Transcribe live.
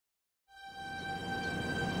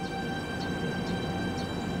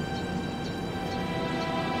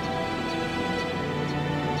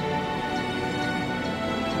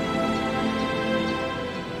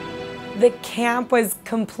The camp was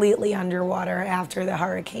completely underwater after the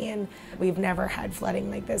hurricane. We've never had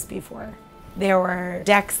flooding like this before. There were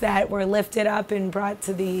decks that were lifted up and brought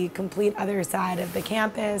to the complete other side of the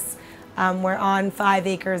campus. We're on 5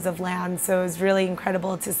 acres of land, so it was really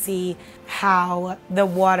incredible to see how the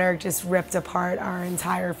water just ripped apart our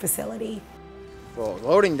entire facility. Well, the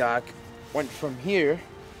loading dock went from here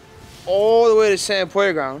all the way to Sand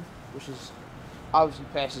Playground, which is obviously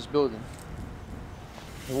past this building.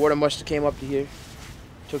 The water must have came up to here,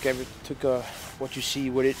 took what you see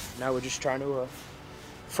with it. Now we're just trying to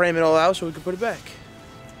frame it all out so we can put it back.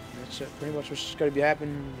 That's pretty much what's going to be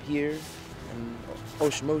happening here, and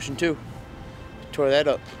Ocean Motion too. Tore that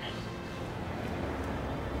up.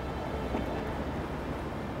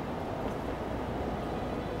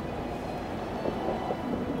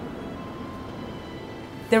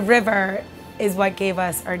 The river is what gave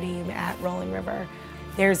us our name at Rolling River.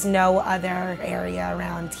 There's no other area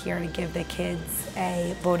around here to give the kids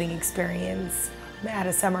a boating experience at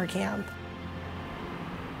a summer camp.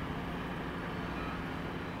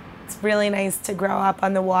 It's really nice to grow up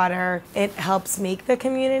on the water. It helps make the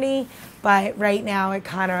community, but right now it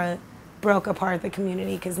kind of broke apart the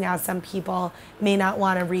community because now some people may not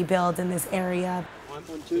want to rebuild in this area.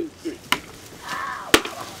 1, 2, 3.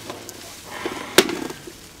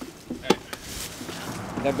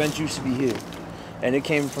 That bench used to be here, and it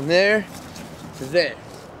came from there to there.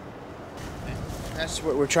 That's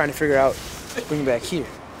what we're trying to figure out, bring it back here.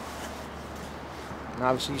 And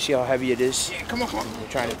obviously you see how heavy it is. Yeah, come on. We're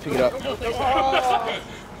trying to pick it up.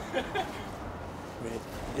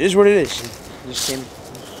 It is what it is. This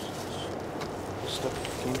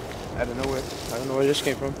stuff came out of nowhere. I don't know where this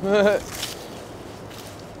came from.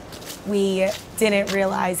 We didn't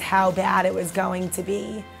realize how bad it was going to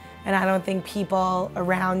be. And I don't think people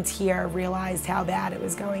around here realized how bad it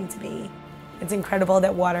was going to be. It's incredible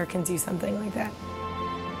that water can do something like that.